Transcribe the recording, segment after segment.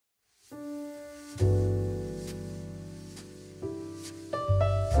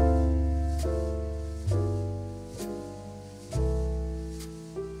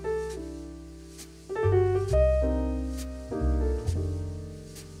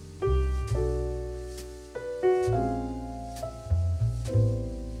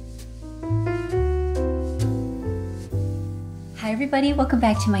everybody, welcome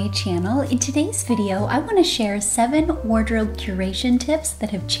back to my channel. In today's video, I want to share 7 wardrobe curation tips that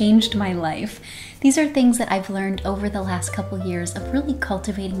have changed my life. These are things that I've learned over the last couple years of really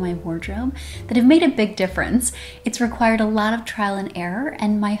cultivating my wardrobe that have made a big difference. It's required a lot of trial and error,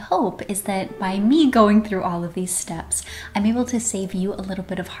 and my hope is that by me going through all of these steps, I'm able to save you a little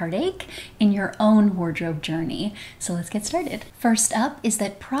bit of heartache in your own wardrobe journey. So let's get started. First up is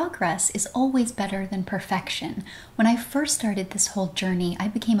that progress is always better than perfection. When I first started this whole journey, I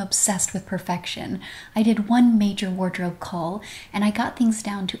became obsessed with perfection. I did one major wardrobe cull, and I got things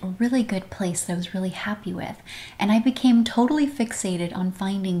down to a really good place that I was really happy with. And I became totally fixated on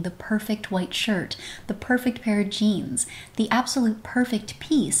finding the perfect white shirt, the perfect pair of jeans, the absolute perfect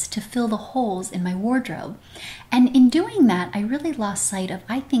piece to fill the holes in my wardrobe. And in doing that, I really lost sight of,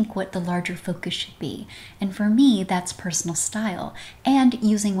 I think, what the larger focus should be. And for me, that's personal style and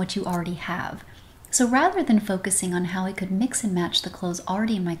using what you already have. So rather than focusing on how I could mix and match the clothes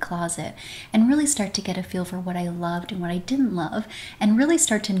already in my closet and really start to get a feel for what I loved and what I didn't love and really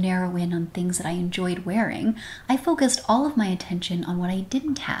start to narrow in on things that I enjoyed wearing, I focused all of my attention on what I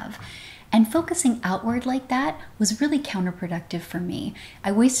didn't have. And focusing outward like that was really counterproductive for me.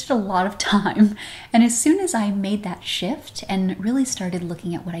 I wasted a lot of time. And as soon as I made that shift and really started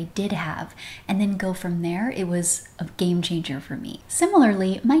looking at what I did have and then go from there, it was a game changer for me.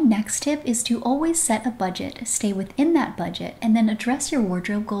 Similarly, my next tip is to always set a budget, stay within that budget, and then address your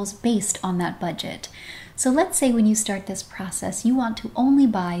wardrobe goals based on that budget. So let's say when you start this process, you want to only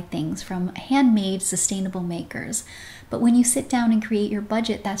buy things from handmade, sustainable makers. But when you sit down and create your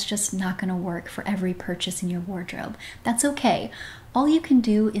budget, that's just not going to work for every purchase in your wardrobe. That's okay. All you can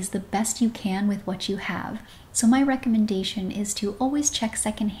do is the best you can with what you have. So my recommendation is to always check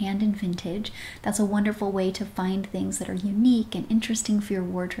secondhand and vintage. That's a wonderful way to find things that are unique and interesting for your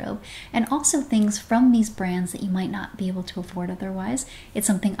wardrobe, and also things from these brands that you might not be able to afford otherwise. It's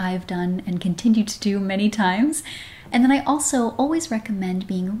something I've done and continue to do many times. And then I also always recommend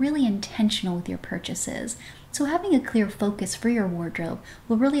being really intentional with your purchases. So having a clear focus for your wardrobe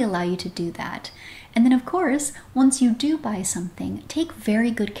will really allow you to do that. And then of course, once you do buy something, take very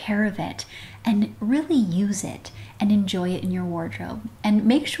good care of it and really use it and enjoy it in your wardrobe. And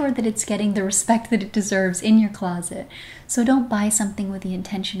make sure that it's getting the respect that it deserves in your closet. So don't buy something with the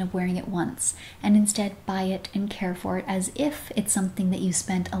intention of wearing it once, and instead buy it and care for it as if it's something that you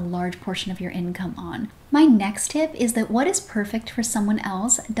spent a large portion of your income on. My next tip is that what is perfect for someone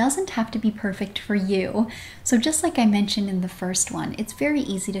else doesn't have to be perfect for you. So just like I mentioned in the first one, it's very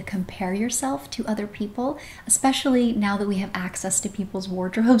easy to compare yourself to other people, especially now that we have access to people's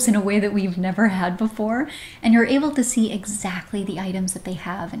wardrobes in a way that we've never had before, and you're able to see exactly the items that they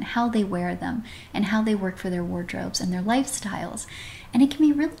have and how they wear them and how they work for their wardrobes and their lifestyles. And it can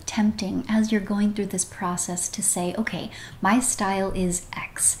be really tempting as you're going through this process to say, okay, my style is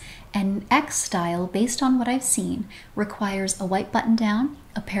X. And X style, based on what I've seen, requires a white button down,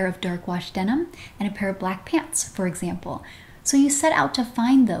 a pair of dark wash denim, and a pair of black pants, for example. So you set out to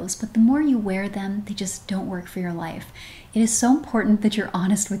find those, but the more you wear them, they just don't work for your life. It is so important that you're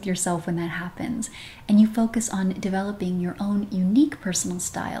honest with yourself when that happens, and you focus on developing your own unique personal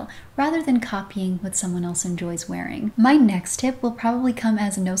style rather than copying what someone else enjoys wearing. My next tip will probably come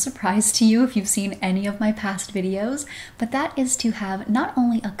as no surprise to you if you've seen any of my past videos, but that is to have not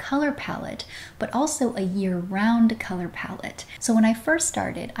only a color palette, but also a year-round color palette. So when I first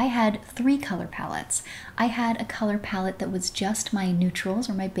started, I had 3 color palettes. I had a color palette that was just my neutrals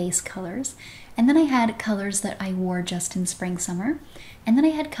or my base colors, and then I had colors that I wore just in spring, summer, and then I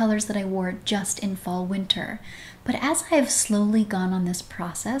had colors that I wore just in fall, winter. But as I have slowly gone on this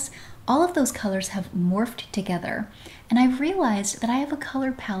process, all of those colors have morphed together, and I've realized that I have a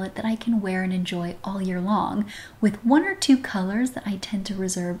color palette that I can wear and enjoy all year long, with 1 or 2 colors that I tend to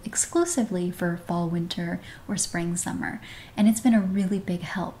reserve exclusively for fall, winter, or spring, summer, and it's been a really big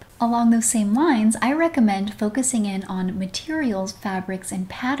help. Along those same lines, I recommend focusing in on materials, fabrics, and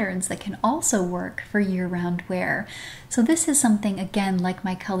patterns that can also work for year-round wear. So this is something, again, like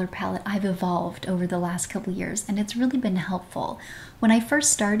my color palette, I've evolved over the last couple years, and it's really been helpful. When I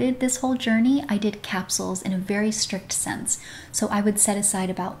first started this whole journey, I did capsules in a very strict sense. So I would set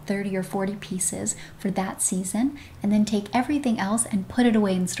aside about 30 or 40 pieces for that season, and then take everything else and put it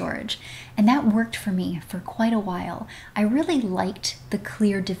away in storage. And that worked for me for quite a while. I really liked the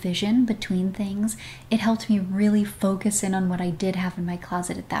clear division between things. It helped me really focus in on what I did have in my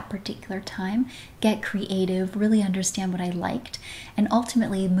closet at that particular time, get creative, really understand what I liked, and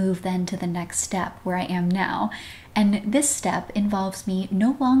ultimately move then to the next step where I am now. And this step involves me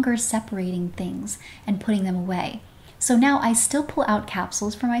no longer separating things and putting them away. So now I still pull out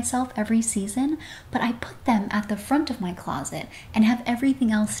capsules for myself every season, but I put them at the front of my closet and have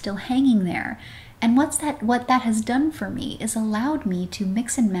everything else still hanging there. And what that has done for me is allowed me to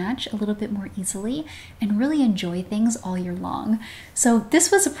mix and match a little bit more easily and really enjoy things all year long. So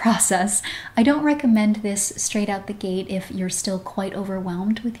this was a process. I don't recommend this straight out the gate if you're still quite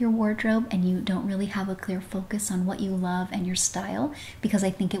overwhelmed with your wardrobe and you don't really have a clear focus on what you love and your style, because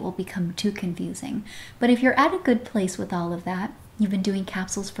I think it will become too confusing. But if you're at a good place with all of that, you've been doing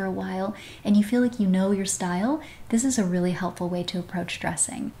capsules for a while, and you feel like you know your style, this is a really helpful way to approach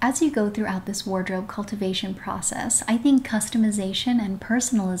dressing. As you go throughout this wardrobe cultivation process, I think customization and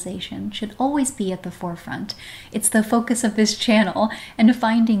personalization should always be at the forefront. It's the focus of this channel, and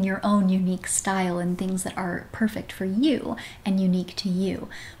finding your own unique style and things that are perfect for you and unique to you.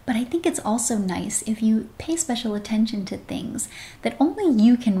 But I think it's also nice if you pay special attention to things that only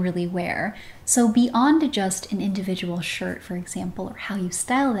you can really wear. So beyond just an individual shirt, for example, or how you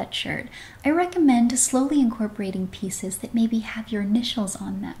style that shirt, I recommend slowly incorporating pieces that maybe have your initials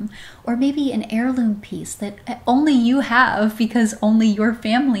on them, or maybe an heirloom piece that only you have because only your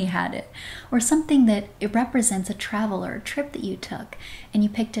family had it, or something that it represents a travel or a trip that you took and you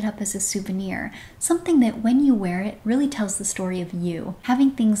picked it up as a souvenir. Something that when you wear it really tells the story of you.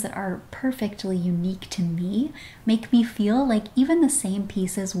 Having things that are perfectly unique to me make me feel like even the same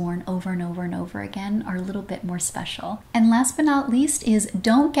pieces worn over and over and over again are a little bit more special. And last but not least is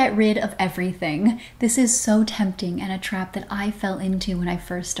don't get rid of everything. This is so tempting and a trap that I fell into when I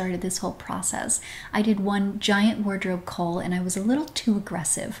first started this whole process. I did one giant wardrobe cull and I was a little too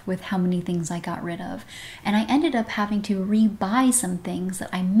aggressive with how many things I got rid of. And I ended up having to rebuy some things that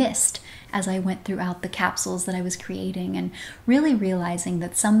I missed as I went throughout the capsules that I was creating, and really realizing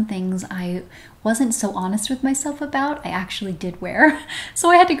that some things I wasn't so honest with myself about, I actually did wear. So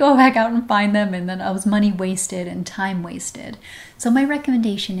I had to go back out and find them, and then I was money wasted and time wasted. So my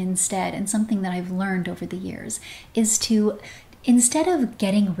recommendation instead, and something that I've learned over the years, is to, instead of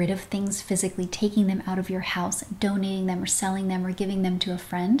getting rid of things physically, taking them out of your house, donating them or selling them or giving them to a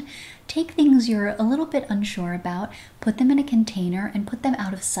friend, take things you're a little bit unsure about, put them in a container and put them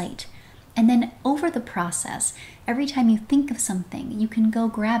out of sight. And then over the process, every time you think of something, you can go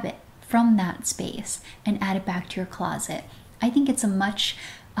grab it from that space and add it back to your closet. I think it's a much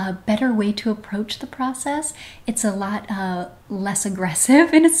better way to approach the process. It's a lot less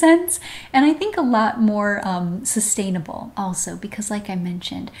aggressive in a sense, and I think a lot more sustainable also, because like I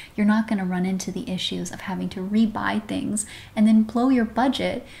mentioned, you're not going to run into the issues of having to rebuy things and then blow your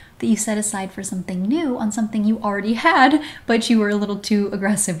budget that you set aside for something new on something you already had, but you were a little too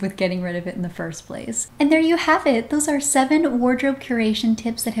aggressive with getting rid of it in the first place. And there you have it. Those are 7 wardrobe curation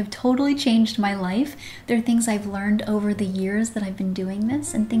tips that have totally changed my life. They're things I've learned over the years that I've been doing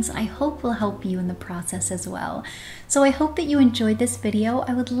this, and things I hope will help you in the process as well. So I hope that you enjoyed this video.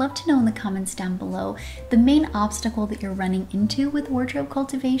 I would love to know in the comments down below the main obstacle that you're running into with wardrobe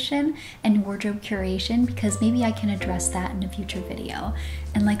cultivation and wardrobe curation, because maybe I can address that in a future video.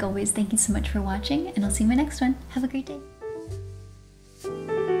 And like always, thank you so much for watching, and I'll see you in my next one. Have a great day.